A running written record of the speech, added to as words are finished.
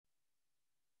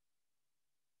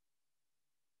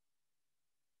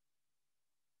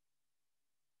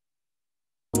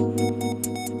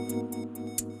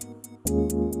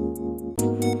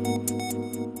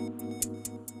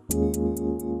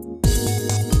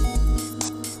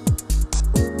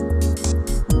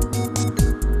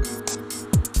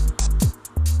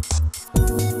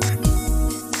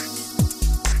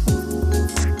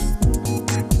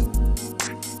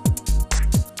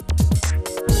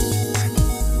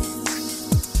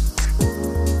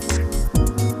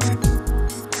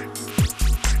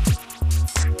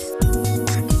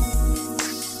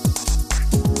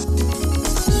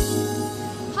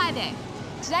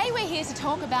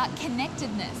about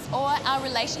connectedness, or our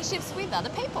relationships with other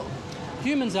people.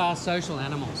 Humans are social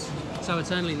animals, so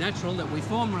it's only natural that we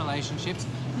form relationships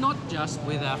not just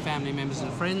with our family members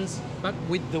and friends, but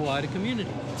with the wider community.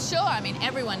 Sure, I mean,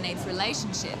 everyone needs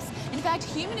relationships. In fact,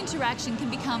 human interaction can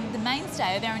become the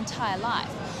mainstay of our entire life.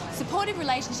 Supportive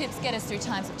relationships get us through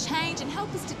times of change and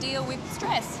help us to deal with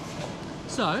stress.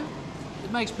 So,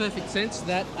 it makes perfect sense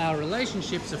that our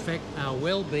relationships affect our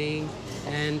well-being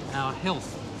and our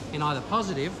health in either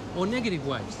positive or negative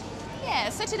ways. Yeah,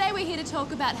 so today we're here to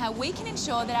talk about how we can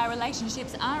ensure that our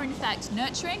relationships are in fact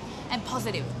nurturing and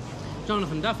positive.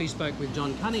 Jonathan Duffy spoke with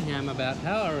John Cunningham about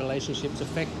how our relationships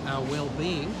affect our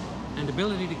well-being and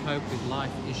ability to cope with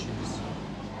life issues.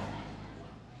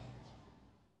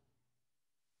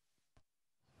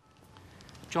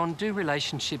 John, do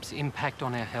relationships impact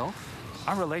on our health?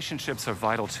 Our relationships are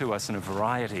vital to us in a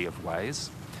variety of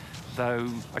ways, though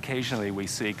occasionally we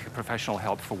seek professional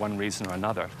help for one reason or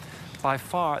another. By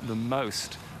far the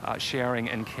most sharing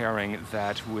and caring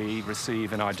that we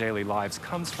receive in our daily lives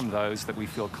comes from those that we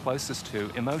feel closest to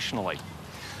emotionally.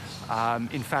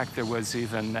 In fact, there was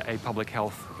even a public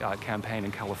health campaign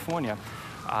in California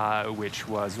which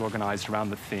was organized around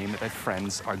the theme that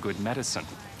friends are good medicine.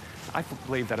 I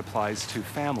believe that applies to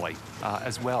family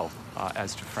as well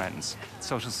as to friends.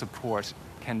 Social support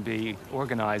can be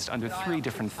organized under three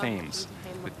different themes,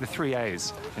 the three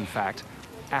A's, in fact: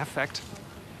 affect,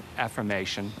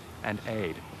 affirmation, and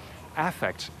aid.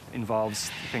 Affect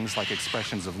involves things like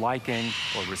expressions of liking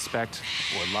or respect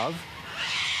or love.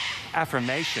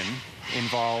 Affirmation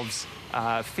involves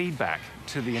feedback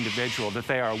to the individual that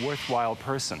they are a worthwhile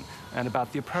person and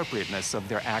about the appropriateness of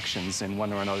their actions in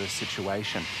one or another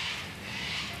situation.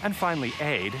 And finally,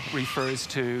 aid refers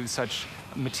to such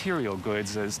material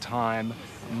goods as time,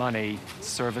 money,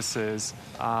 services,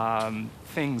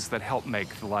 things that help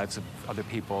make the lives of other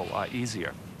people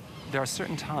easier. There are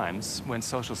certain times when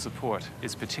social support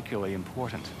is particularly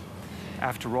important.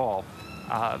 After all,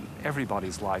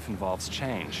 everybody's life involves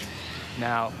change.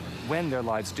 Now, when their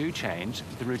lives do change,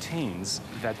 the routines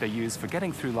that they use for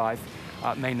getting through life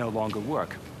may no longer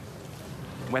work.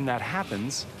 When that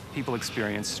happens, people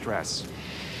experience stress.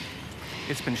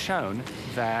 It's been shown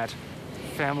that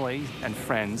family and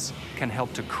friends can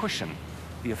help to cushion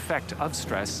the effect of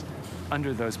stress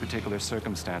under those particular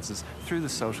circumstances through the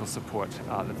social support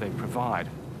that they provide.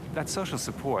 That social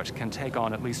support can take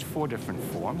on at least 4 different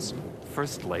forms.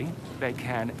 Firstly, they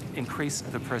can increase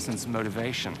the person's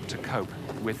motivation to cope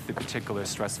with the particular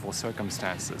stressful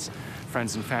circumstances.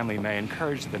 Friends and family may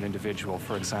encourage that individual,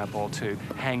 for example, to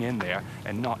hang in there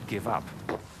and not give up.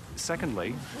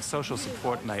 Secondly, social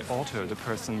support may alter the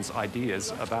person's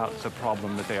ideas about the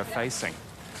problem that they are facing.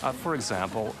 For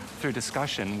example, through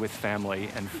discussion with family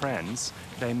and friends,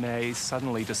 they may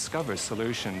suddenly discover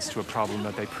solutions to a problem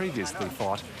that they previously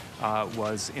thought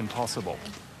was impossible.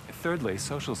 Thirdly,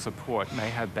 social support may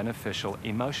have beneficial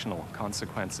emotional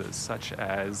consequences, such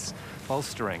as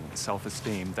bolstering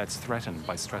self-esteem that's threatened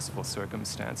by stressful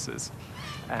circumstances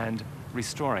and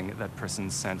restoring that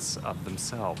person's sense of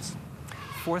themselves.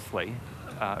 Fourthly,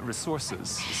 resources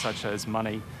such as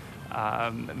money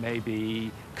may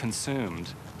be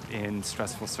consumed in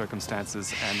stressful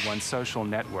circumstances, and one's social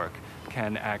network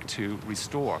can act to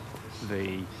restore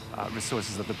the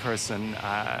resources that the person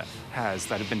has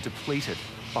that have been depleted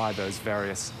by those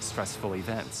various stressful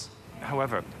events.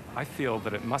 However, I feel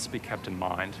that it must be kept in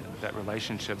mind that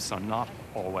relationships are not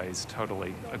always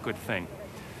totally a good thing.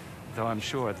 Though I'm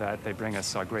sure that they bring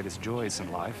us our greatest joys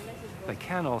in life, they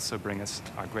can also bring us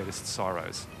our greatest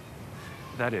sorrows.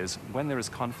 That is, when there is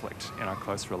conflict in our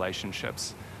close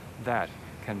relationships, that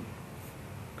can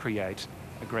create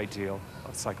a great deal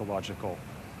of psychological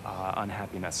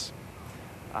unhappiness.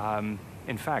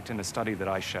 In fact, in a study that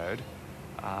I showed,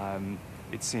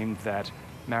 it seemed that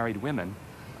married women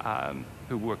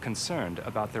who were concerned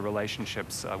about their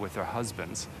relationships with their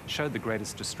husbands showed the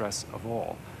greatest distress of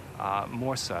all,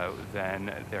 more so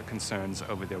than their concerns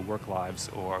over their work lives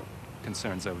or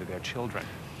concerns over their children.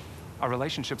 Our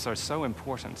relationships are so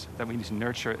important that we need to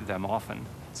nurture them often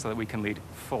so that we can lead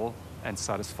full and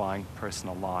satisfying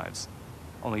personal lives.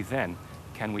 Only then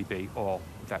can we be all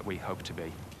that we hope to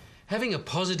be. Having a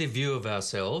positive view of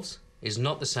ourselves is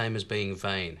not the same as being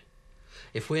vain.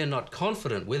 If we are not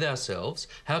confident with ourselves,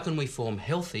 how can we form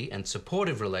healthy and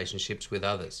supportive relationships with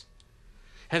others?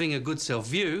 Having a good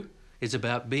self-view is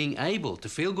about being able to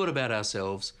feel good about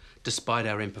ourselves despite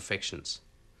our imperfections.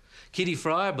 Kitty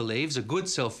Fryer believes a good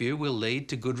self-view will lead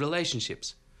to good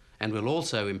relationships and will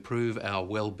also improve our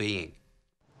well-being.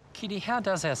 Kitty, how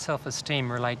does our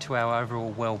self-esteem relate to our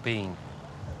overall well-being?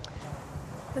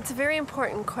 That's a very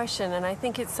important question, and I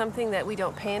think it's something that we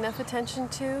don't pay enough attention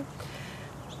to.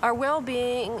 Our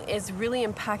well-being is really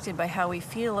impacted by how we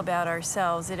feel about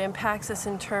ourselves. It impacts us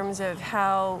in terms of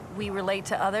how we relate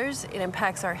to others. It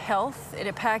impacts our health. It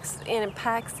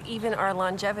impacts even our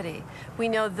longevity. We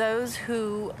know those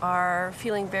who are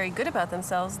feeling very good about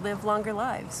themselves live longer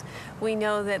lives. We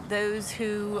know that those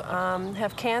who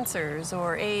have cancers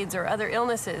or AIDS or other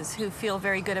illnesses who feel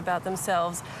very good about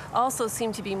themselves also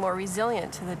seem to be more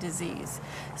resilient to the disease.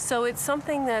 So it's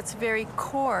something that's very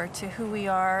core to who we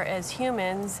are as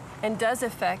humans, and does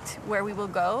affect where we will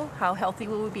go, how healthy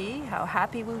we will be, how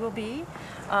happy we will be.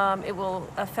 It will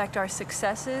affect our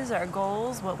successes, our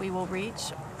goals, what we will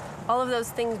reach. All of those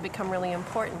things become really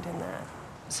important in that.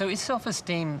 So is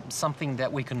self-esteem something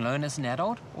that we can learn as an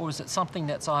adult, or is it something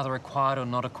that's either acquired or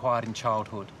not acquired in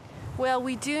childhood? Well,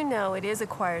 we do know it is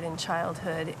acquired in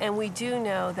childhood, and we do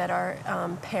know that our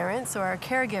parents or our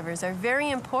caregivers are very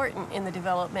important in the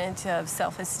development of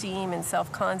self-esteem and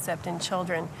self-concept in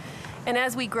children. And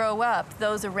as we grow up,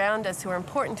 those around us who are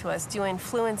important to us do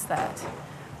influence that.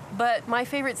 But my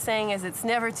favorite saying is it's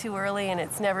never too early and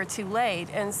it's never too late.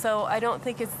 And so I don't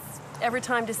think it's ever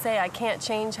time to say I can't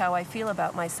change how I feel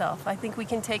about myself. I think we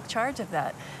can take charge of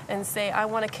that and say I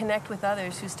want to connect with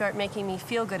others who start making me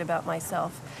feel good about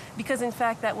myself. Because in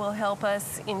fact that will help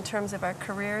us in terms of our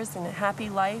careers and a happy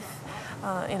life,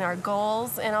 in our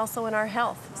goals, and also in our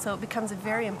health. So it becomes a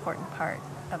very important part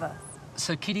of us.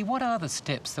 So, Kitty, what are the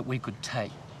steps that we could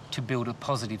take to build a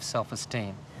positive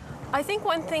self-esteem? I think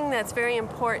one thing that's very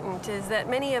important is that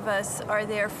many of us are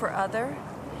there for other,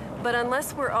 but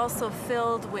unless we're also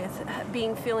filled with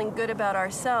feeling good about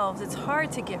ourselves, it's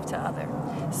hard to give to other.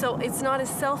 So it's not a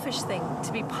selfish thing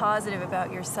to be positive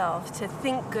about yourself, to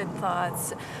think good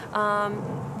thoughts.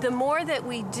 The more that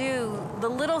we do, the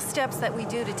little steps that we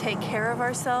do to take care of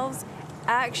ourselves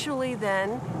actually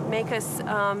then make us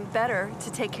better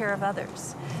to take care of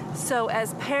others. So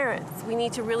as parents, we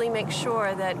need to really make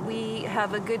sure that we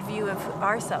have a good view of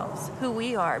ourselves, who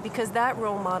we are, because that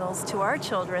role models to our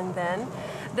children then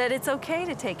that it's okay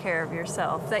to take care of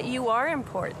yourself, that you are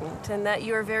important and that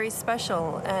you're very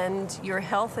special, and your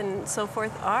health and so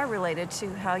forth are related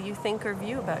to how you think or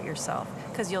view about yourself,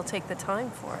 because you'll take the time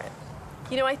for it.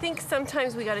 You know, I think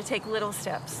sometimes we got to take little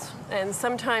steps, and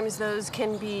sometimes those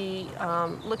can be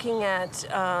looking at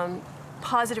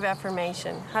positive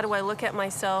affirmation. How do I look at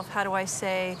myself? How do I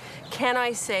say, can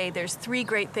I say there's 3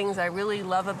 great things I really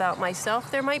love about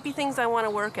myself? There might be things I want to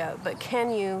work out, but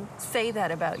can you say that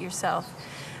about yourself?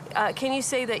 Can you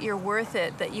say that you're worth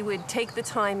it, that you would take the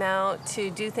time out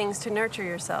to do things to nurture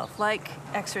yourself, like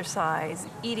exercise,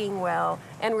 eating well,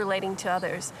 and relating to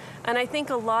others? And I think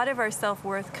a lot of our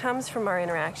self-worth comes from our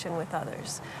interaction with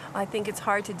others. I think it's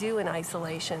hard to do in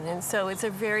isolation, and so it's a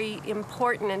very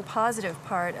important and positive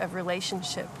part of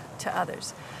relationship to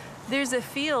others. There's a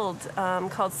field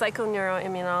called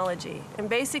psychoneuroimmunology, and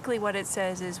basically what it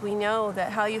says is we know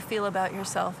that how you feel about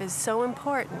yourself is so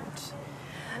important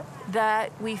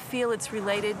that we feel it's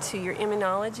related to your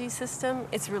immunology system,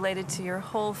 it's related to your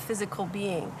whole physical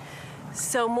being.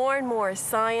 So more and more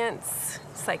science,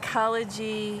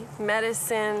 psychology,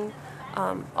 medicine,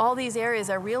 all these areas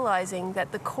are realizing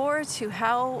that the core to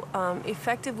how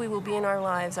effective we will be in our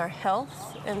lives, our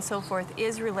health and so forth,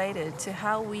 is related to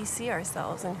how we see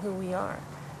ourselves and who we are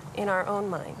in our own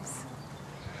minds.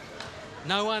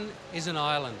 No one is an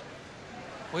island.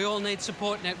 We all need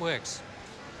support networks,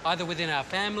 either within our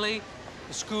family,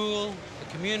 the school,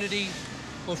 the community,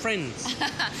 or friends.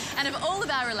 And of all of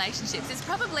our relationships, it's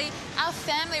probably our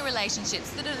family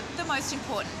relationships that are the most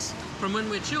important. From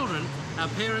when we're children, our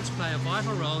parents play a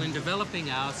vital role in developing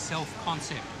our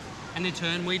self-concept. And in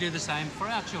turn, we do the same for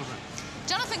our children.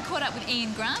 Jonathan caught up with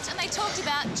Ian Grant and they talked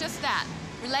about just that,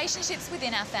 relationships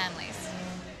within our families.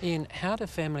 Ian, how do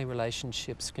family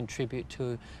relationships contribute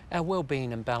to our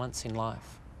well-being and balance in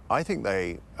life? I think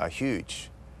they are huge.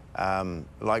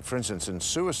 Like, for instance, in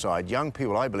suicide, young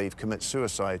people, I believe, commit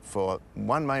suicide for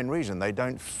one main reason: they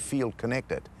don't feel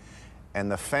connected.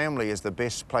 And the family is the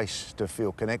best place to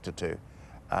feel connected to.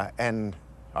 And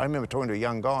I remember talking to a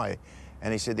young guy,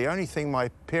 and he said, the only thing my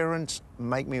parents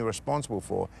make me responsible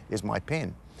for is my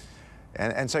pen.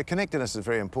 And so connectedness is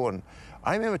very important.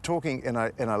 I remember talking in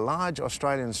a large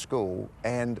Australian school,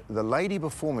 and the lady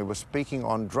before me was speaking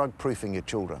on drug-proofing your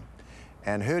children.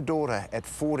 And her daughter at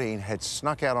 14 had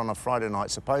snuck out on a Friday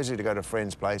night, supposedly to go to a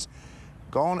friend's place,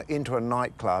 gone into a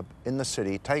nightclub in the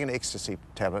city, taken an ecstasy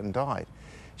tablet and died.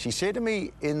 She said to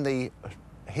me in the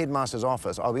headmaster's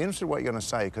office, I'll be interested in what you're going to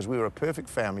say, because we were a perfect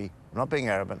family, I'm not being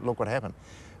arrogant, look what happened.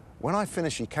 When I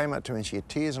finished, she came up to me and she had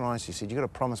tears in her eyes. She said, you've got to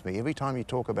promise me, every time you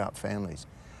talk about families,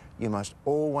 you must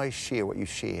always share what you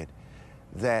shared,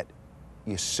 that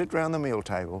you sit around the meal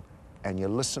table and you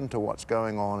listen to what's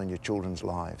going on in your children's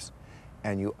lives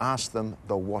and you ask them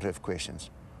the what-if questions.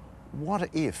 What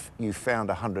if you found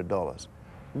 $100?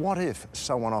 What if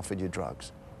someone offered you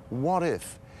drugs? What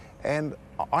if? And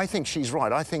I think she's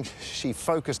right. I think she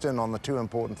focused in on the two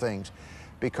important things,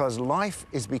 because life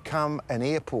has become an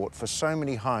airport for so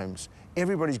many homes.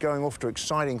 Everybody's going off to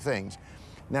exciting things.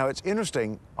 Now, it's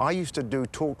interesting, I used to do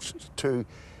talks to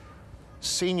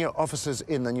senior officers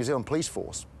in the New Zealand Police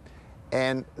Force,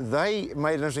 and they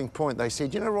made an interesting point. They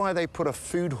said, you know why they put a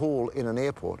food hall in an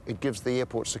airport? It gives the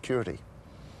airport security.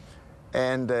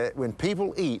 And when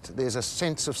people eat, there's a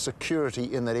sense of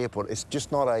security in that airport. It's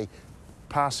just not a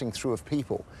passing through of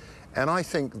people. And I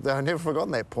think they've never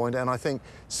forgotten that point. And I think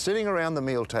sitting around the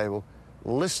meal table,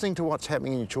 listening to what's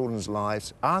happening in your children's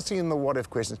lives, asking them the what-if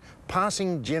questions,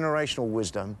 passing generational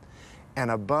wisdom,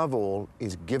 and above all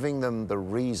is giving them the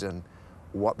reason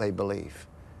what they believe.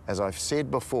 As I've said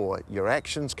before, your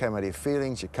actions come out of your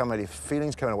feelings, your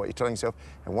feelings come out of what you're telling yourself,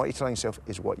 and what you're telling yourself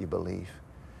is what you believe.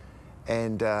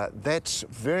 And that's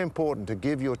very important, to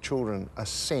give your children a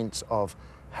sense of,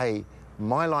 hey,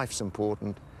 my life's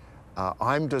important,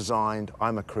 I'm designed,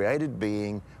 I'm a created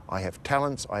being, I have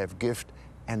talents, I have gift,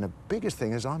 and the biggest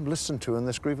thing is I'm listened to in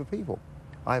this group of people.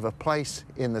 I have a place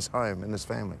in this home, in this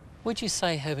family. Would you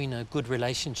say having a good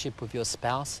relationship with your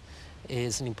spouse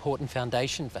is an important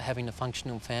foundation for having a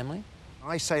functional family?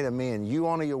 I say to men, you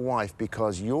honour your wife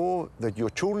because your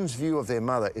children's view of their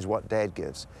mother is what dad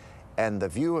gives, and the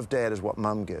view of dad is what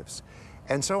mum gives.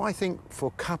 And so I think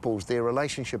for couples, their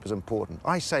relationship is important.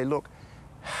 I say, look,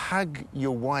 hug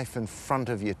your wife in front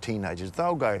of your teenagers.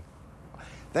 They'll go,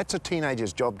 that's a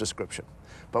teenager's job description.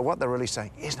 But what they're really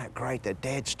saying, isn't it great that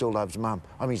dad still loves mum?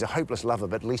 I mean, he's a hopeless lover,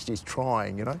 but at least he's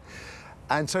trying, you know?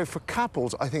 And so for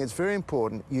couples, I think it's very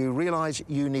important you realise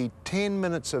you need 10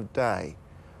 minutes a day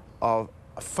of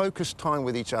focused time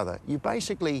with each other. You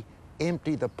basically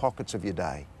empty the pockets of your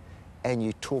day and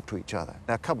you talk to each other.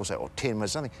 Now, couples say, oh, 10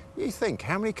 minutes, something. You think,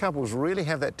 how many couples really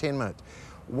have that 10 minutes?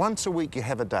 Once a week you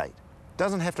have a date.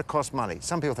 Doesn't have to cost money.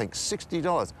 Some people think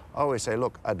 $60. I always say,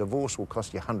 look, a divorce will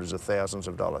cost you hundreds of thousands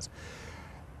of dollars.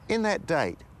 In that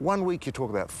date, one week you talk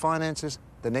about finances,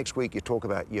 the next week you talk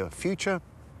about your future,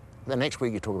 the next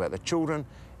week you talk about the children,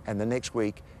 and the next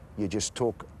week you just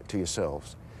talk to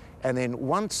yourselves. And then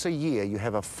once a year you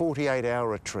have a 48-hour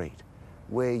retreat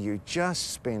where you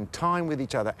just spend time with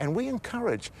each other. And we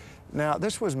encourage, now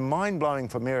this was mind-blowing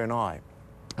for Mary and I,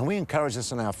 and we encourage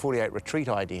this in our 48 retreat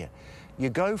idea. You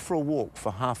go for a walk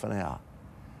for half an hour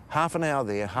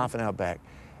there, half an hour back.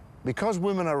 Because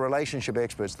women are relationship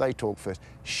experts, they talk first.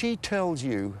 She tells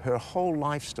you her whole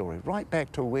life story, right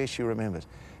back to where she remembers.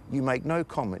 You make no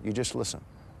comment, you just listen.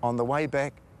 On the way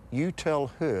back, you tell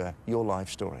her your life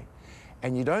story.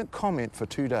 And you don't comment for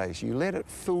 2 days, you let it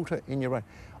filter in your brain.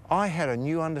 I had a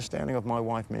new understanding of my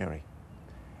wife, Mary.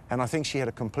 And I think she had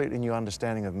a completely new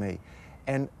understanding of me.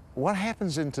 And what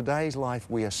happens in today's life,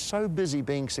 we are so busy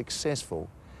being successful,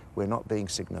 we're not being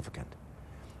significant.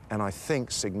 And I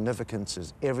think significance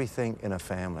is everything in a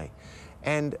family.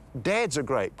 And dads are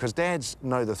great, because dads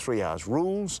know the 3 R's: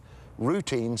 rules,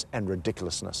 routines, and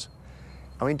ridiculousness.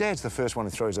 I mean, dad's the first one who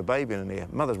throws a baby in there.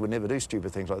 Mothers would never do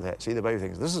stupid things like that. See, the baby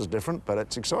thinks, this is different, but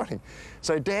it's exciting.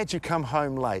 So dads who come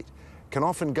home late can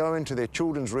often go into their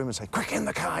children's room and say, quick, in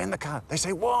the car, in the car. They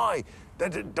say, why?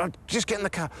 Don't just get in the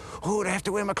car. Oh, do I have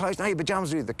to wear my clothes? No, your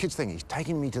pajamas do. The kids think, he's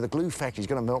taking me to the glue factory, he's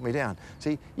going to melt me down.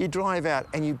 See, you drive out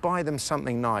and you buy them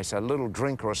something nice, a little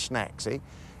drink or a snack, see?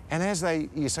 And as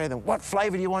you say to them, what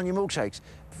flavour do you want in your milkshakes?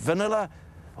 Vanilla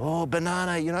or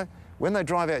banana, you know? When they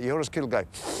drive out, your eldest kid will go,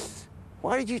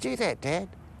 why did you do that, Dad?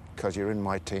 Because you're in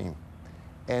my team.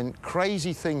 And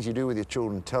crazy things you do with your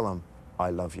children, tell them, I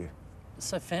love you.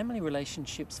 So family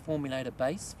relationships formulate a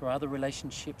base for other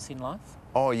relationships in life?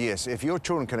 Oh, yes. If your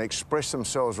children can express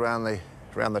themselves around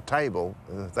the table,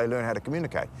 they learn how to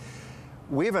communicate.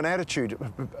 We have an attitude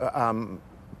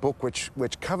book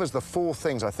which covers the 4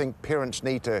 things I think parents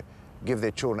need to give their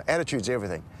children. Attitude's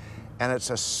everything. And it's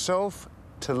a self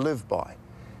to live by.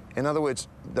 In other words,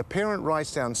 the parent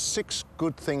writes down 6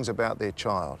 good things about their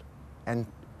child and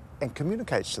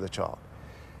communicates to the child.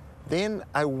 Then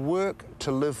a work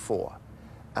to live for.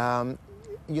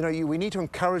 You know, we need to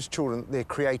encourage children, their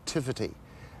creativity.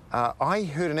 I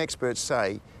heard an expert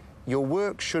say, your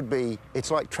work should be,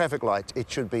 it's like traffic lights, it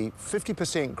should be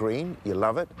 50% green, you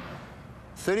love it,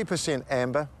 30%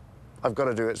 amber, I've got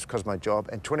to do it, it's because of my job,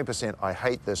 and 20% I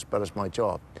hate this, but it's my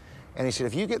job. And he said,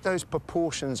 if you get those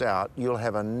proportions out, you'll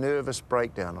have a nervous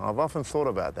breakdown. And I've often thought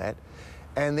about that.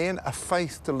 And then a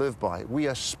faith to live by. We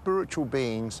are spiritual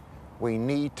beings We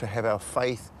need to have our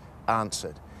faith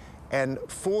answered. And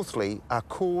fourthly, a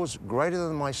cause greater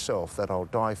than myself that I'll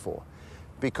die for.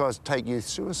 Because take youth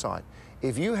suicide.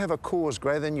 If you have a cause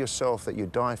greater than yourself that you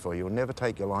die for, you'll never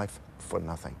take your life for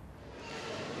nothing.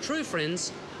 True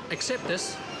friends accept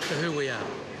us for who we are,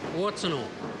 warts and all.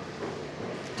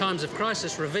 Times of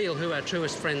crisis reveal who our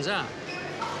truest friends are.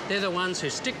 They're the ones who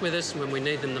stick with us when we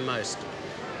need them the most.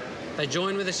 They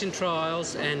join with us in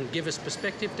trials and give us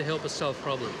perspective to help us solve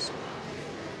problems.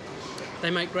 They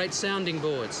make great sounding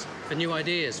boards for new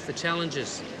ideas, for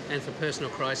challenges and for personal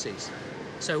crises.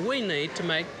 So we need to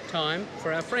make time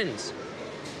for our friends,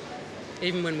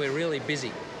 even when we're really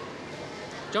busy.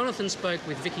 Jonathan spoke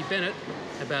with Vicky Bennett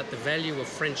about the value of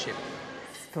friendship.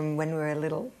 From when we were a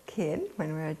little kid,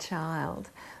 when we were a child,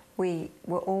 we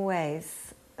were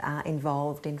always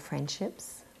involved in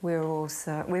friendships. We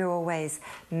were always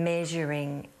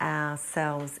measuring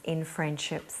ourselves in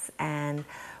friendships, and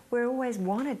we always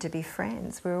wanted to be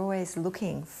friends. We were always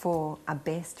looking for a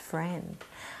best friend.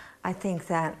 I think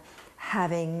that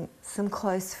having some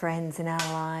close friends in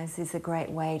our lives is a great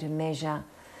way to measure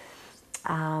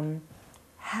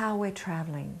how we're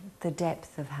travelling, the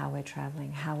depth of how we're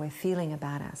travelling, how we're feeling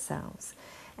about ourselves.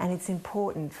 And it's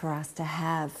important for us to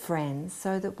have friends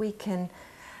so that we can,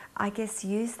 I guess,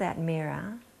 use that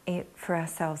mirror for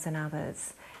ourselves and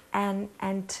others, and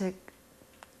to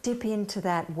dip into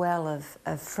that well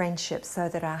of friendship so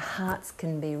that our hearts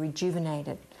can be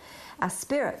rejuvenated. Our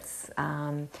spirits,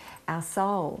 our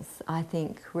souls, I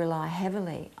think, rely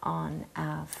heavily on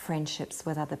our friendships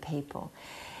with other people.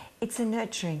 It's a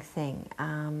nurturing thing.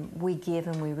 We give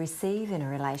and we receive in a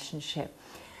relationship.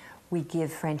 We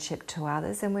give friendship to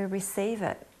others and we receive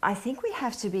it. I think we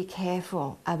have to be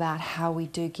careful about how we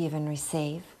do give and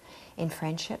receive in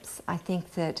friendships. I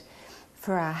think that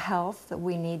for our health, that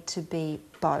we need to be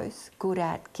both good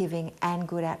at giving and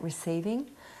good at receiving.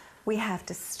 We have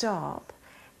to stop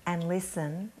and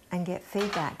listen and get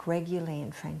feedback regularly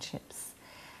in friendships.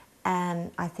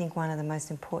 And I think one of the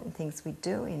most important things we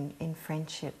do in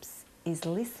friendships is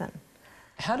listen.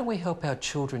 How do we help our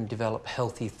children develop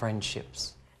healthy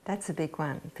friendships? That's a big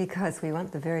one, because we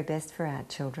want the very best for our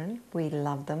children. We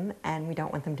love them and we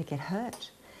don't want them to get hurt.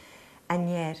 And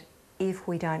yet, if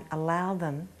we don't allow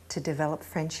them to develop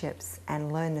friendships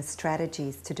and learn the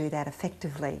strategies to do that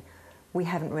effectively, we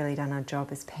haven't really done our job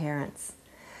as parents.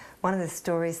 One of the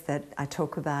stories that I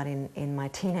talk about in my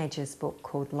teenagers' book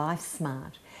called Life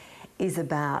Smart is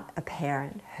about a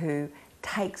parent who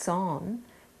takes on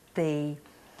the,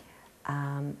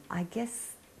 I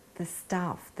guess, the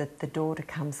stuff that the daughter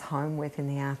comes home with in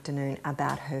the afternoon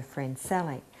about her friend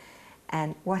Sally.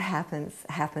 And what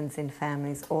happens in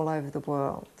families all over the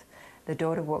world. The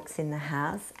daughter walks in the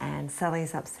house and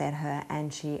Sally's upset her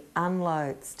and she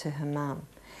unloads to her mum.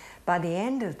 By the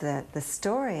end of the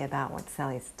story about what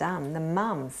Sally's done, the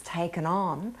mum's taken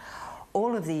on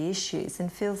all of the issues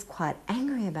and feels quite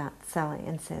angry about Sally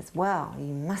and says, well,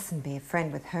 you mustn't be a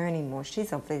friend with her anymore.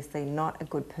 She's obviously not a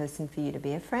good person for you to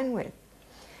be a friend with.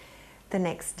 The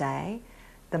next day,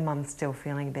 the mum's still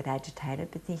feeling a bit agitated,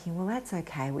 but thinking, well, that's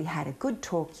okay. We had a good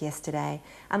talk yesterday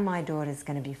and my daughter's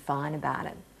going to be fine about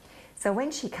it. So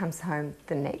when she comes home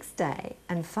the next day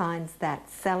and finds that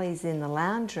Sally's in the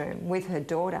lounge room with her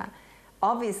daughter,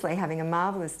 obviously having a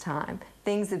marvellous time,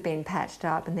 things have been patched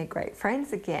up and they're great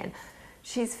friends again,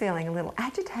 she's feeling a little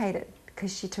agitated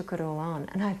because she took it all on.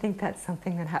 And I think that's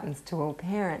something that happens to all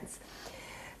parents.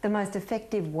 The most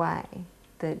effective way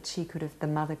that the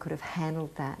mother could have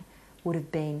handled that would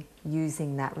have been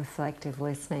using that reflective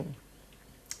listening.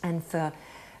 And for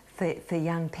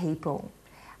young people,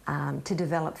 to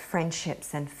develop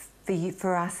friendships, and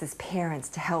for us as parents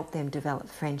to help them develop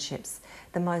friendships,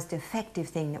 the most effective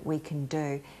thing that we can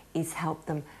do is help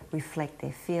them reflect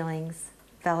their feelings,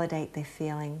 validate their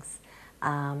feelings,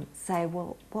 say,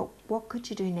 well, what could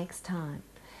you do next time?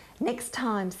 Next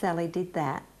time Sally did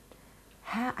that,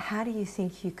 how do you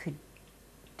think you could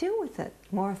deal with it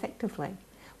more effectively?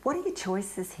 What are your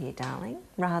choices here, darling?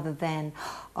 Rather than,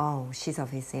 oh, she's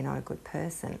obviously not a good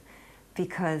person.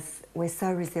 Because we're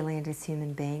so resilient as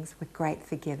human beings, we're great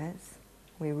forgivers,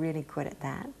 we're really good at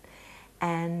that.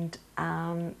 And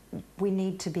we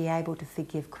need to be able to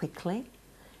forgive quickly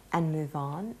and move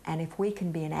on. And if we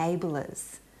can be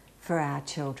enablers for our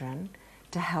children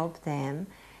to help them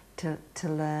to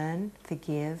learn,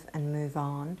 forgive and move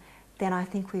on, then I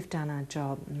think we've done our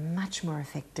job much more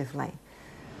effectively.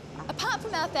 Apart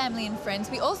from our family and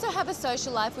friends, we also have a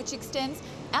social life which extends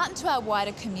out into our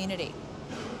wider community.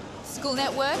 School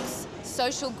networks,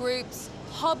 social groups,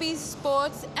 hobbies,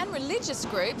 sports and religious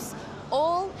groups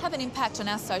all have an impact on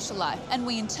our social life, and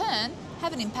we in turn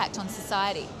have an impact on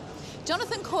society.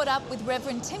 Jonathan caught up with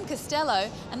Reverend Tim Costello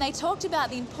and they talked about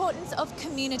the importance of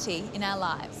community in our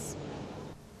lives.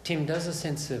 Tim, does a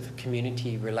sense of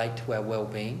community relate to our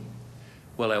well-being?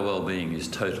 Well, our well-being is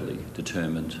totally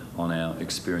determined on our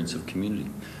experience of community.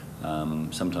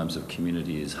 Sometimes if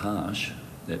community is harsh,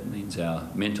 that means our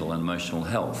mental and emotional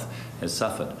health has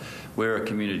suffered. Where a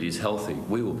community is healthy,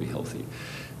 we will be healthy.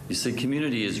 You see,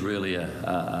 community is really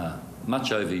a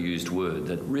much overused word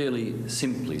that really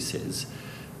simply says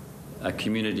a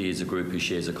community is a group who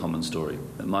shares a common story.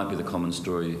 It might be the common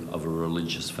story of a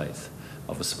religious faith,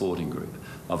 of a sporting group,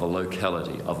 of a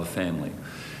locality, of a family.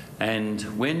 And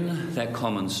when that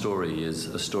common story is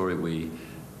a story we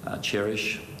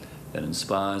cherish, that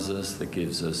inspires us, that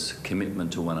gives us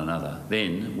commitment to one another,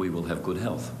 then we will have good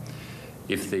health.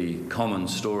 If the common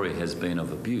story has been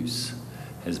of abuse,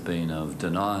 has been of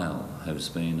denial, has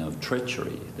been of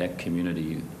treachery, that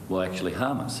community will actually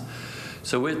harm us.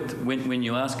 So when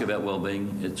you ask about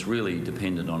well-being, it's really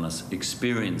dependent on us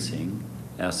experiencing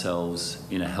ourselves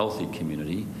in a healthy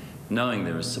community, knowing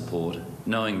there is support,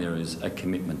 knowing there is a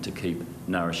commitment to keep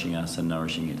nourishing us and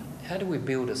nourishing it. How do we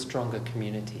build a stronger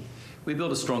community? We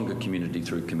build a stronger community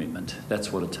through commitment.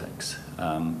 That's what it takes.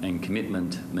 And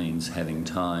commitment means having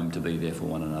time to be there for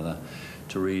one another,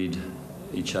 to read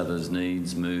each other's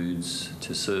needs, moods,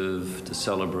 to serve, to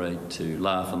celebrate, to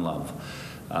laugh and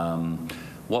love.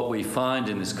 What we find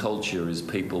in this culture is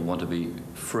people want to be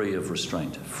free of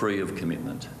restraint, free of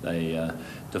commitment. They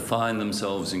define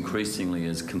themselves increasingly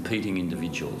as competing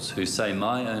individuals who say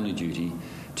my only duty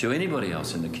to anybody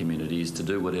else in the community is to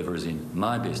do whatever is in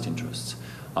my best interests.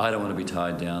 I don't want to be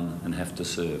tied down and have to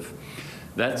serve.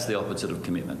 That's the opposite of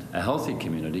commitment. A healthy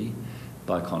community,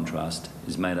 by contrast,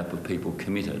 is made up of people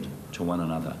committed to one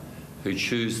another, who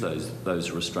choose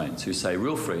those restraints, who say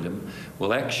real freedom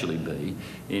will actually be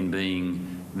in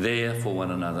being there for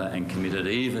one another and committed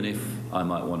even if I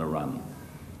might want to run.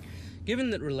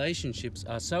 Given that relationships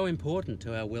are so important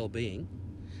to our well-being,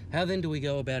 how then do we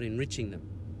go about enriching them?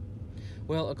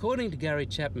 Well, according to Gary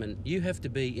Chapman, you have to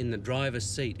be in the driver's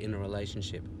seat in a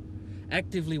relationship,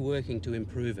 actively working to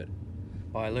improve it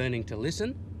by learning to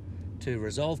listen, to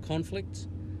resolve conflicts,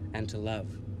 and to love.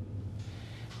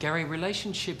 Gary,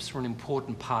 relationships are an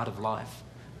important part of life,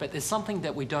 but there's something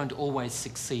that we don't always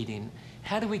succeed in.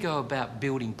 How do we go about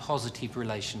building positive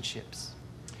relationships?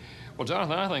 Well,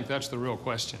 Jonathan, I think that's the real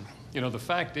question. You know, the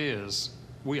fact is,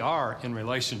 we are in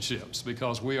relationships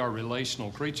because we are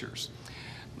relational creatures.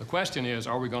 The question is,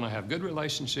 are we going to have good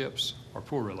relationships or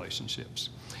poor relationships?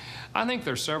 I think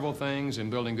there's several things in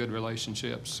building good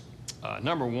relationships.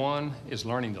 Number one is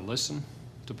learning to listen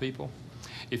to people.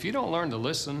 If you don't learn to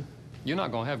listen, you're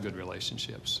not going to have good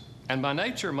relationships. And by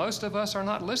nature, most of us are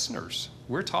not listeners.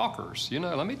 We're talkers, you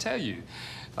know, let me tell you.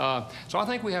 So I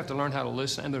think we have to learn how to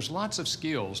listen, and there's lots of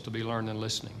skills to be learned in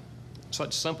listening.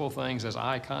 Such simple things as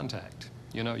eye contact.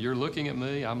 You know, you're looking at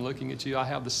me, I'm looking at you, I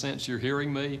have the sense you're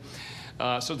hearing me.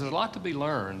 So there's a lot to be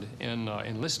learned in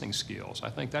listening skills. I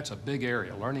think that's a big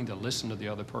area, learning to listen to the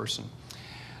other person.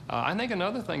 I think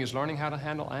another thing is learning how to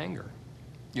handle anger.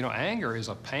 You know, anger is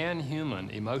a pan-human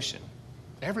emotion.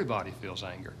 Everybody feels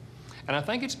anger. And I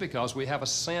think it's because we have a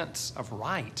sense of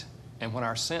right. And when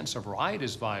our sense of right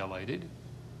is violated,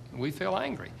 we feel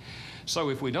angry. So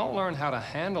if we don't learn how to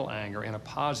handle anger in a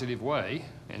positive way,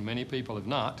 and many people have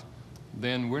not,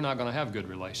 then we're not going to have good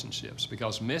relationships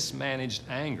because mismanaged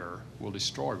anger will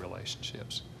destroy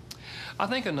relationships. I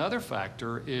think another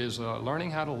factor is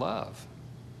learning how to love,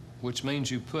 which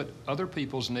means you put other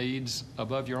people's needs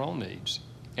above your own needs.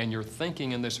 And you're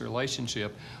thinking in this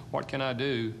relationship, what can I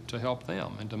do to help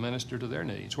them and to minister to their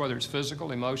needs? Whether it's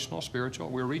physical, emotional, spiritual,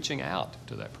 we're reaching out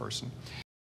to that person.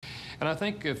 And I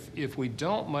think if we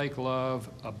don't make love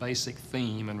a basic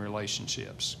theme in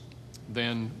relationships,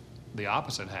 then the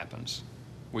opposite happens.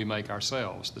 We make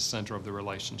ourselves the center of the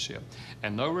relationship.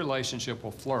 And no relationship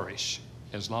will flourish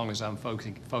as long as I'm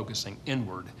focusing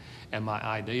inward. And my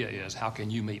idea is, how can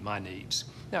you meet my needs?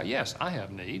 Now, yes, I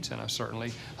have needs, and I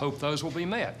certainly hope those will be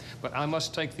met. But I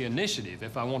must take the initiative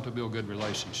if I want to build good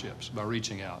relationships by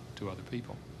reaching out to other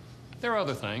people. There are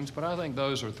other things, but I think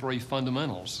those are three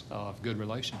fundamentals of good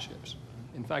relationships.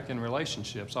 In fact, in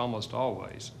relationships, almost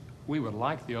always, we would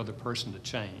like the other person to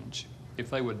change. If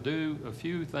they would do a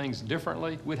few things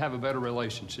differently, we'd have a better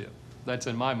relationship. That's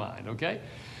in my mind, okay?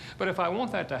 But if I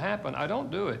want that to happen, I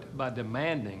don't do it by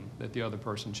demanding that the other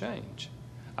person change.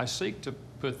 I seek to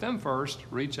put them first,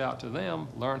 reach out to them,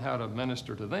 learn how to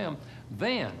minister to them,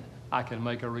 then I can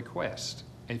make a request.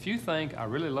 If you think I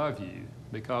really love you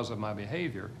because of my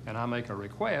behavior and I make a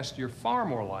request, you're far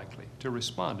more likely to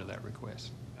respond to that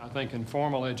request. I think in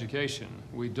formal education,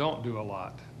 we don't do a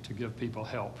lot to give people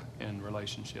help in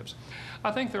relationships?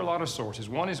 I think there are a lot of sources.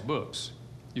 One is books.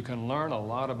 You can learn a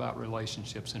lot about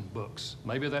relationships in books.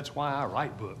 Maybe that's why I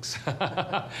write books.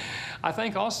 I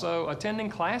think also attending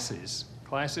classes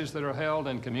that are held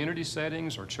in community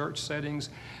settings or church settings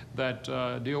that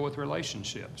deal with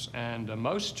relationships. And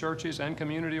most churches and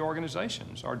community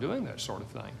organizations are doing that sort of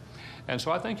thing. And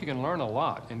so I think you can learn a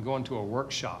lot in going to a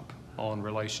workshop on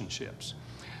relationships.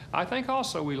 I think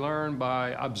also we learn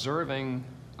by observing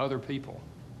other people,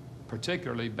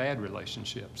 particularly bad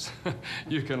relationships.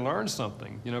 You can learn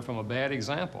something, you know, from a bad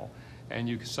example, and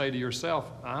you can say to yourself,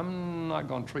 I'm not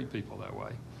going to treat people that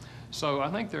way. So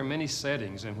I think there are many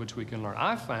settings in which we can learn.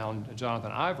 I've found,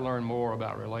 Jonathan, I've learned more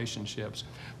about relationships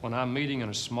when I'm meeting in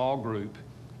a small group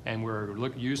and we're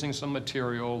using some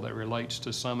material that relates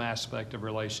to some aspect of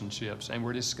relationships, and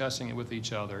we're discussing it with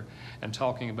each other and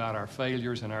talking about our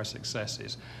failures and our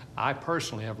successes. I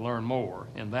personally have learned more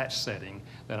in that setting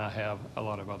than I have a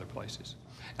lot of other places.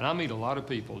 And I meet a lot of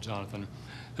people, Jonathan,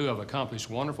 who have accomplished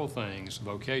wonderful things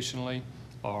vocationally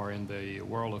or in the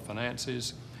world of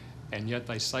finances, and yet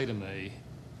they say to me,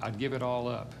 I'd give it all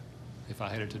up if I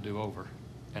had it to do over,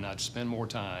 and I'd spend more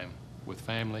time with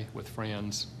family, with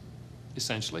friends,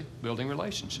 essentially building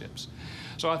relationships.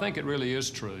 So I think it really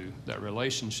is true that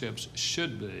relationships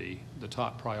should be the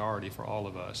top priority for all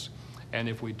of us. And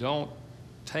if we don't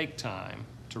take time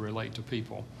to relate to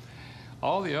people,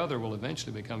 all the other will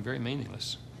eventually become very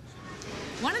meaningless.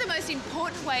 One of the most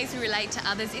important ways we relate to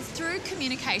others is through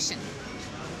communication.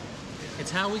 It's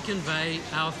how we convey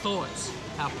our thoughts,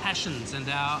 our passions and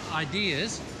our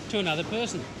ideas to another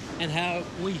person, and how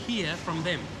we hear from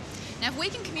them. Now, if we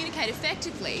can communicate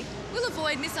effectively, we'll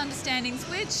avoid misunderstandings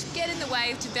which get in the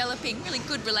way of developing really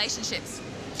good relationships.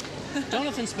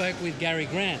 Jonathan spoke with Gary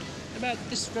Grant about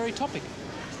this very topic.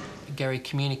 Gary,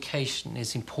 communication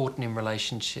is important in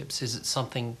relationships. Is it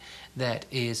something that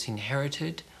is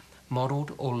inherited,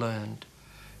 modelled or learned?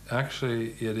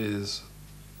 Actually, it is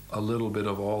a little bit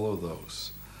of all of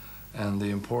those. And the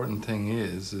important thing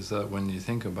is that when you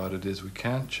think about it, is we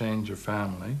can't change a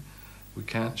family, we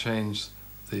can't change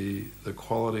the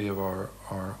quality of our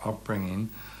upbringing,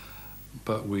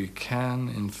 but we can,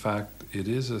 in fact, it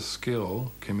is a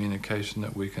skill, communication,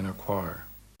 that we can acquire.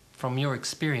 From your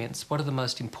experience, what are the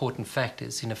most important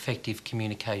factors in effective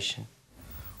communication?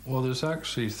 Well, there's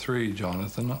actually three,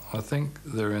 Jonathan. I think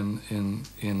they're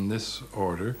in this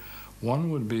order.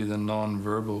 One would be the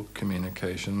non-verbal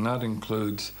communication, and that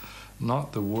includes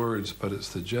not the words, but it's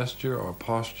the gesture or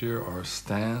posture or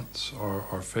stance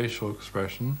or facial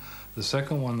expression. The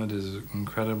second one that is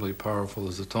incredibly powerful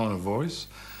is the tone of voice,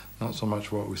 not so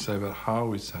much what we say, but how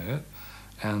we say it.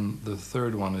 And the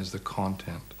third one is the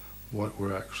content, what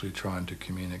we're actually trying to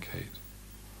communicate.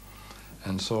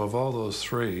 And so of all those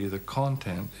three, the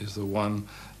content is the one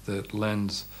that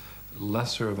lends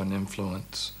lesser of an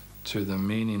influence to the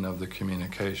meaning of the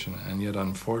communication, and yet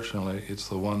unfortunately it's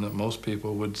the one that most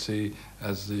people would see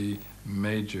as the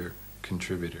major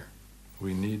contributor.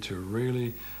 We need to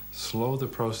really slow the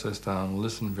process down,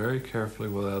 listen very carefully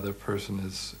what the other person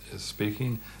is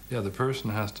speaking. The other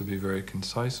person has to be very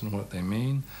concise in what they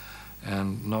mean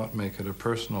and not make it a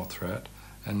personal threat,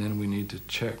 and then we need to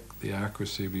check the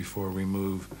accuracy before we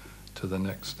move to the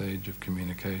next stage of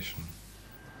communication.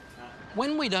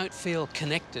 When we don't feel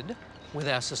connected with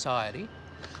our society,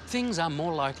 things are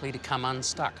more likely to come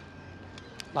unstuck,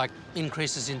 like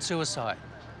increases in suicide,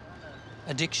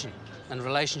 addiction and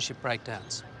relationship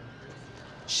breakdowns.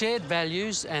 Shared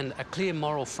values and a clear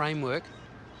moral framework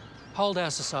hold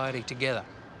our society together.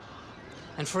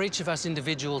 And for each of us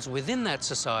individuals within that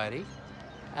society,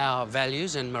 our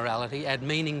values and morality add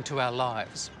meaning to our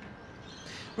lives.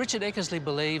 Richard Eckersley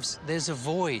believes there's a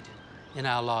void in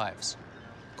our lives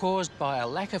caused by a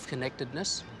lack of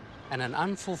connectedness and an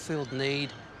unfulfilled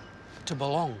need to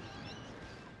belong.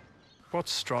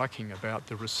 What's striking about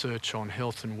the research on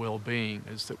health and well-being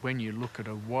is that when you look at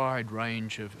a wide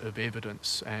range of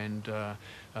evidence and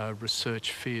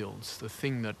research fields, the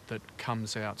thing that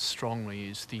comes out strongly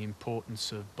is the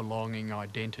importance of belonging,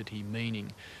 identity,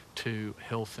 meaning to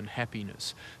health and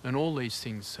happiness. And all these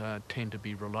things tend to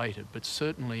be related, but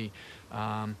certainly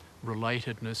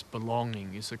relatedness,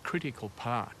 belonging is a critical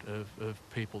part of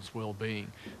people's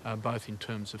well-being, both in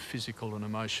terms of physical and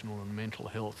emotional and mental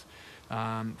health.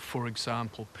 For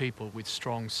example, people with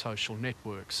strong social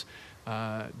networks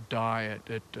die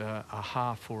at a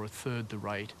half or a third the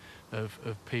rate of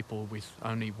people with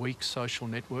only weak social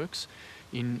networks.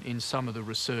 in some of the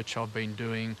research I've been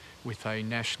doing with a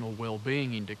national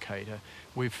wellbeing indicator,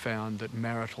 we've found that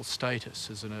marital status,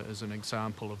 as an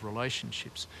example of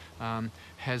relationships,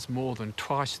 has more than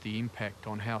twice the impact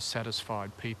on how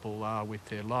satisfied people are with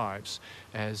their lives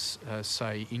as,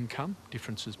 say, income,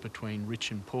 differences between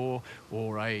rich and poor,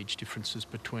 or age, differences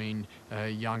between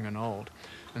young and old.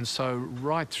 And so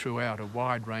right throughout a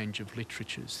wide range of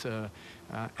literatures,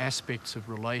 aspects of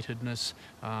relatedness,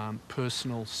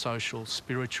 personal, social,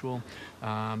 spiritual,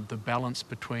 the balance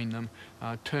between them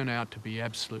turn out to be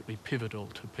absolutely pivotal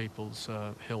to people's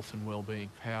health and well-being.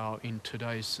 How in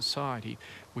today's society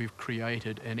we've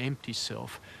created an empty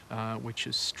self which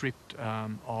is stripped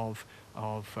of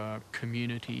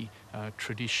community,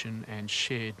 tradition and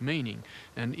shared meaning,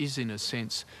 and is in a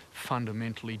sense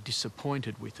fundamentally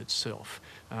disappointed with itself.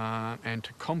 And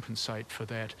to compensate for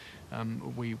that,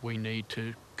 we need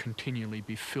to continually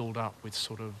be filled up with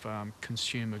sort of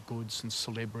consumer goods and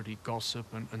celebrity gossip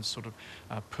and sort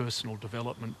of personal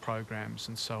development programs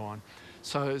and so on.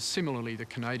 So similarly, the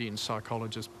Canadian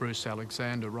psychologist Bruce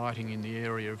Alexander, writing in the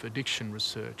area of addiction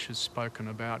research, has spoken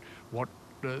about what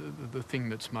the thing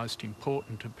that's most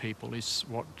important to people is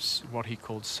what he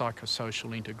called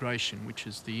psychosocial integration, which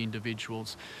is the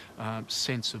individual's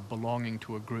sense of belonging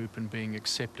to a group and being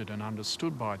accepted and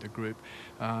understood by the group.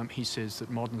 He says that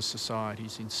modern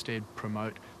societies instead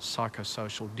promote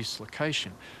psychosocial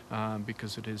dislocation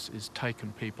because it has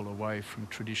taken people away from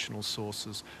traditional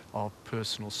sources of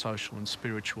personal, social and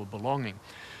spiritual belonging.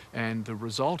 And the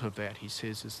result of that, he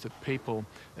says, is that people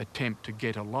attempt to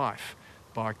get a life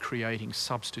by creating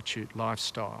substitute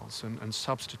lifestyles. And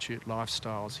substitute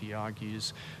lifestyles, he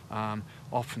argues,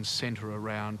 often centre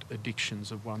around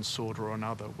addictions of one sort or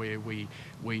another, where we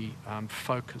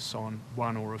focus on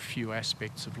one or a few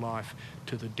aspects of life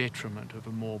to the detriment of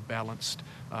a more balanced,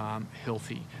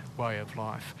 healthy way of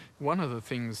life. One of the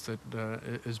things that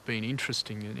has been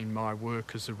interesting in my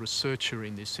work as a researcher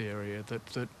in this area,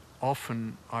 that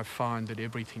often I find that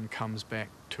everything comes back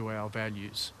to our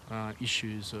values,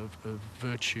 issues of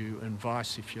virtue and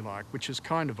vice, if you like, which is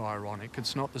kind of ironic.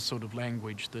 It's not the sort of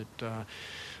language that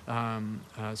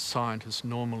scientists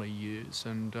normally use,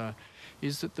 and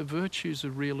is that the virtues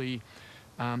are really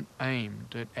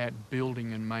aimed at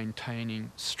building and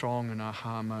maintaining strong and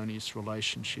harmonious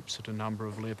relationships at a number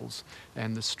of levels,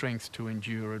 and the strength to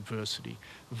endure adversity.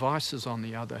 Vices, on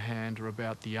the other hand, are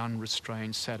about the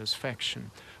unrestrained satisfaction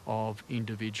of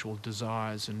individual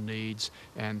desires and needs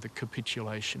and the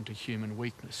capitulation to human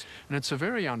weakness. And it's a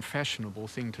very unfashionable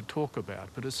thing to talk about,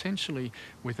 but essentially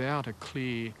without a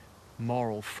clear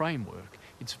moral framework,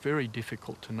 it's very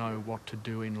difficult to know what to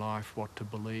do in life, what to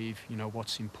believe,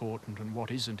 what's important and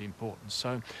what isn't important.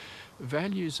 So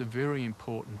values are very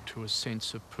important to a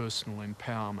sense of personal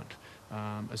empowerment,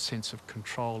 a sense of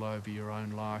control over your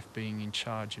own life, being in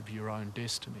charge of your own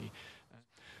destiny.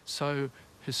 So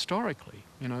historically,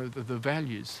 the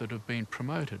values that have been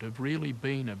promoted have really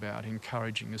been about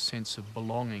encouraging a sense of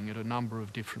belonging at a number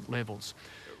of different levels.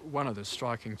 One of the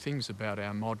striking things about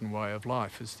our modern way of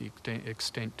life is the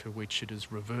extent to which it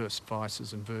has reversed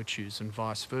vices and virtues and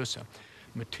vice versa.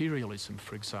 Materialism,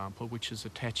 for example, which is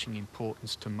attaching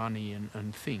importance to money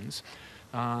and things,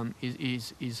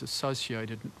 is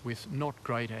associated with not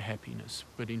greater happiness,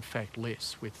 but in fact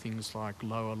less, with things like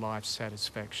lower life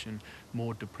satisfaction,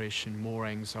 more depression, more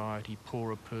anxiety,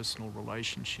 poorer personal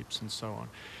relationships and so on.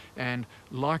 And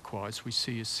likewise, we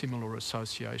see a similar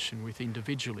association with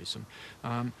individualism.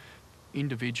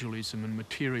 Individualism and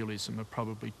materialism are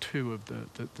probably two of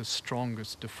the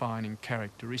strongest defining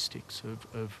characteristics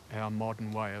of our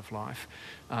modern way of life.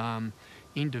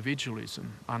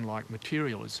 Individualism, unlike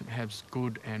materialism, has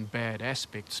good and bad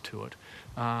aspects to it,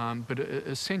 but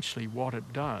essentially what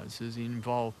it does is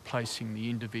involve placing the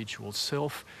individual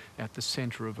self at the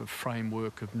centre of a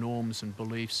framework of norms and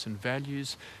beliefs and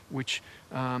values, which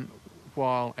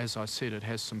while, as I said, it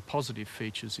has some positive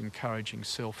features encouraging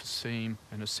self-esteem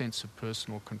and a sense of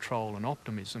personal control and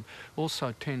optimism,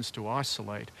 also tends to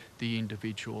isolate the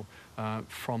individual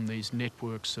from these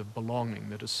networks of belonging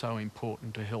that are so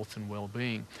important to health and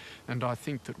well-being. And I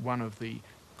think that one of the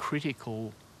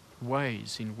critical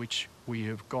ways in which we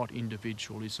have got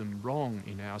individualism wrong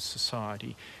in our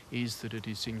society is that it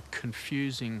is in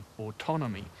confusing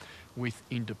autonomy with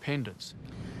independence.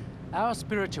 Our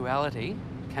spirituality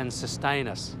can sustain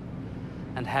us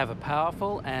and have a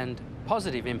powerful and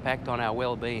positive impact on our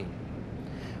well-being.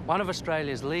 One of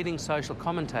Australia's leading social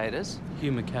commentators,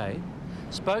 Hugh Mackay,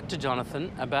 spoke to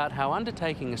Jonathan about how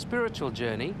undertaking a spiritual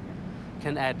journey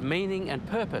can add meaning and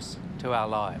purpose to our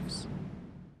lives.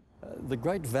 the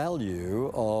great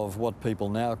value of what people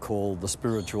now call the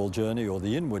spiritual journey or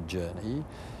the inward journey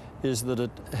is that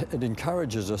it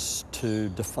encourages us to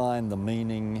define the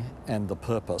meaning and the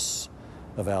purpose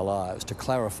of our lives, to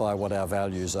clarify what our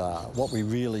values are, what we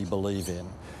really believe in,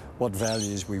 what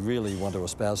values we really want to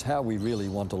espouse, how we really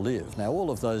want to live. Now,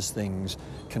 all of those things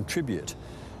contribute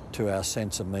to our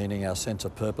sense of meaning, our sense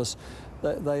of purpose.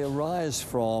 They arise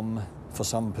from, for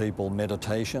some people,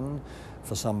 meditation,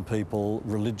 for some people,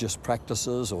 religious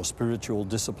practices or spiritual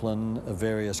discipline of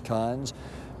various kinds.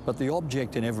 But the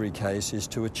object in every case is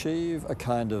to achieve a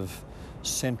kind of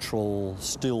central,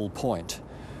 still point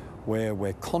where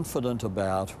we're confident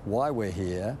about why we're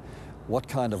here, what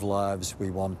kind of lives we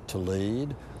want to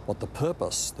lead, what the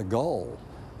purpose, the goal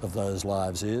of those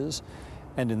lives is.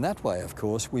 And in that way, of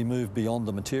course, we move beyond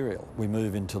the material. We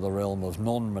move into the realm of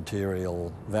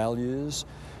non-material values,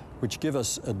 which give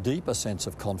us a deeper sense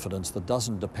of confidence that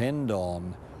doesn't depend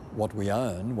on what we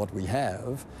own, what we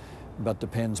have, but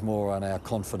depends more on our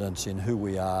confidence in who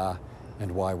we are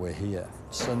and why we're here.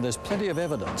 And there's plenty of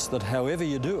evidence that however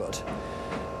you do it,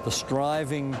 the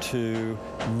striving to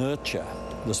nurture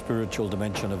the spiritual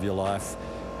dimension of your life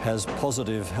has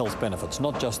positive health benefits,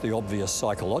 not just the obvious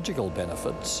psychological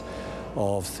benefits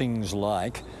of things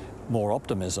like more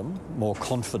optimism, more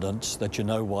confidence that you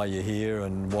know why you're here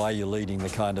and why you're leading the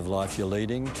kind of life you're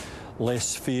leading,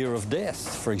 less fear of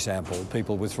death, for example.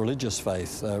 People with religious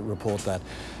faith report that.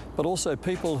 But also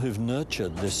people who've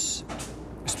nurtured this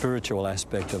spiritual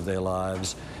aspect of their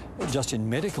lives, just in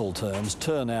medical terms,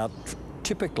 turn out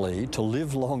typically to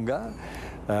live longer,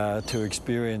 to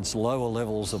experience lower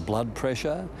levels of blood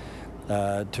pressure,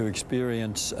 to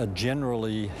experience a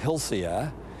generally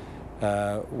healthier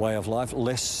way of life,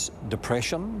 less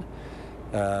depression,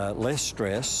 less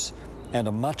stress, and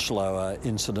a much lower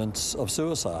incidence of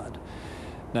suicide.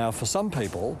 Now, for some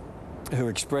people who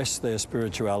express their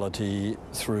spirituality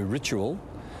through ritual,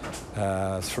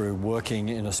 through working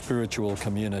in a spiritual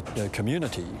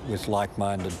community with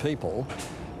like-minded people,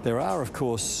 there are, of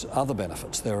course, other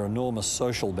benefits. There are enormous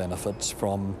social benefits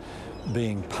from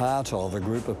being part of a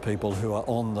group of people who are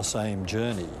on the same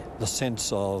journey, the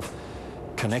sense of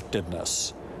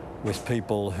connectedness with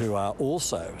people who are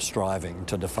also striving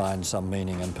to define some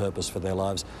meaning and purpose for their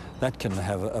lives. That can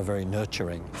have a very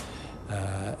nurturing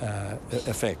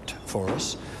effect for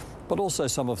us. But also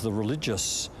some of the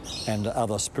religious and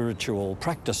other spiritual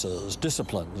practices,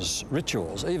 disciplines,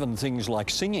 rituals, even things like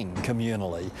singing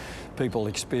communally. People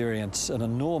experience an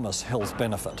enormous health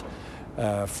benefit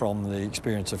from the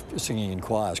experience of singing in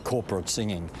choirs, corporate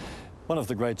singing. One of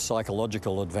the great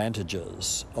psychological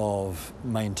advantages of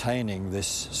maintaining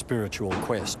this spiritual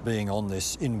quest, being on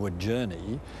this inward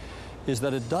journey, is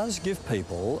that it does give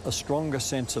people a stronger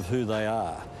sense of who they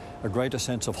are, a greater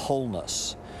sense of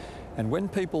wholeness. And when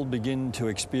people begin to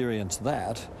experience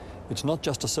that, it's not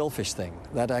just a selfish thing.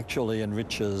 That actually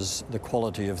enriches the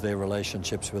quality of their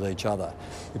relationships with each other.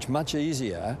 It's much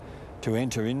easier to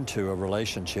enter into a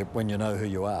relationship when you know who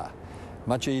you are.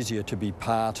 Much easier to be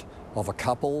part of a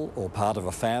couple or part of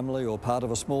a family or part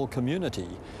of a small community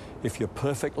if you're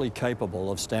perfectly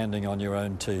capable of standing on your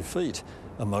own 2 feet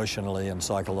emotionally and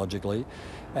psychologically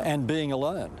and being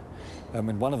alone. I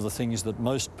mean, one of the things that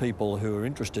most people who are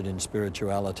interested in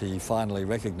spirituality finally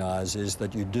recognize is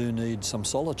that you do need some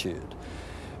solitude.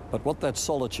 But what that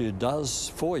solitude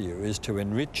does for you is to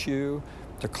enrich you,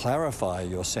 to clarify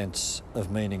your sense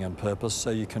of meaning and purpose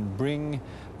so you can bring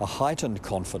a heightened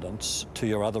confidence to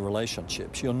your other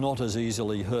relationships. You're not as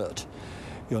easily hurt.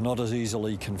 You're not as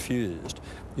easily confused.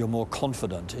 You're more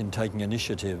confident in taking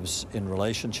initiatives in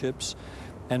relationships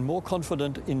and more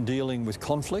confident in dealing with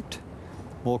conflict,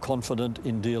 more confident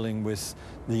in dealing with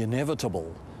the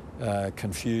inevitable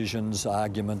confusions,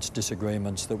 arguments,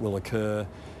 disagreements that will occur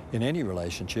in any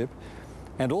relationship.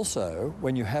 And also,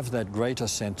 when you have that greater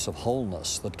sense of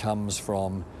wholeness that comes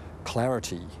from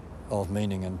clarity of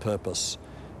meaning and purpose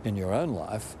in your own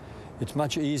life, it's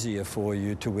much easier for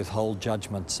you to withhold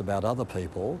judgments about other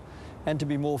people and to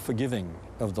be more forgiving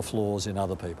of the flaws in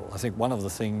other people. I think one of the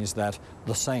things that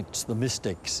the saints, the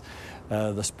mystics,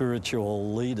 the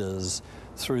spiritual leaders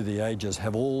through the ages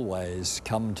have always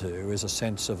come to is a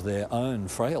sense of their own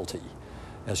frailty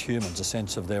as humans, a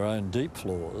sense of their own deep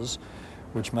flaws,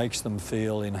 which makes them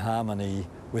feel in harmony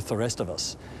with the rest of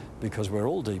us, because we're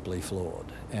all deeply flawed.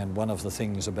 And one of the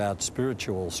things about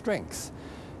spiritual strength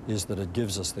is that it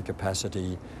gives us the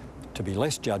capacity to be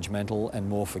less judgmental and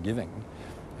more forgiving.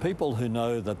 People who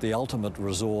know that the ultimate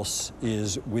resource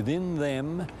is within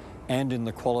them and in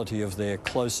the quality of their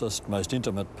closest, most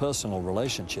intimate personal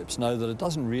relationships know that it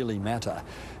doesn't really matter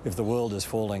if the world is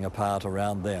falling apart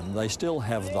around them. They still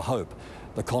have the hope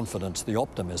the confidence, the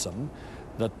optimism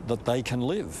that they can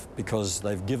live because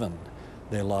they've given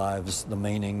their lives the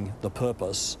meaning, the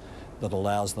purpose that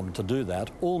allows them to do that,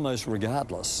 almost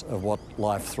regardless of what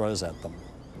life throws at them.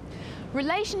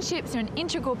 Relationships are an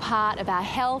integral part of our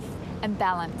health and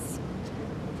balance.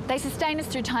 They sustain us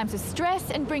through times of stress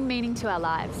and bring meaning to our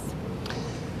lives.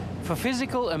 For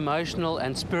physical, emotional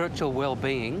and spiritual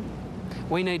well-being,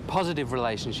 we need positive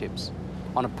relationships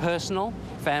on a personal,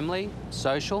 family,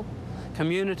 social,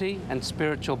 community and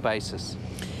spiritual basis.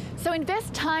 So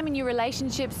invest time in your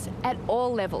relationships at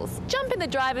all levels. Jump in the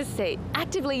driver's seat.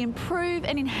 Actively improve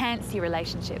and enhance your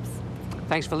relationships.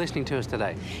 Thanks for listening to us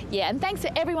today. Yeah, and thanks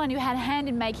to everyone who had a hand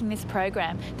in making this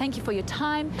program. Thank you for your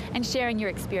time and sharing your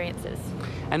experiences.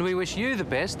 And we wish you the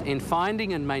best in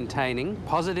finding and maintaining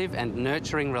positive and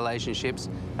nurturing relationships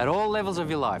at all levels of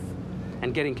your life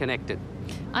and getting connected.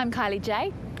 I'm Kylie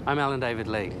J. I'm Alan David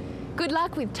Lee. Good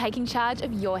luck with taking charge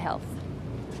of your health.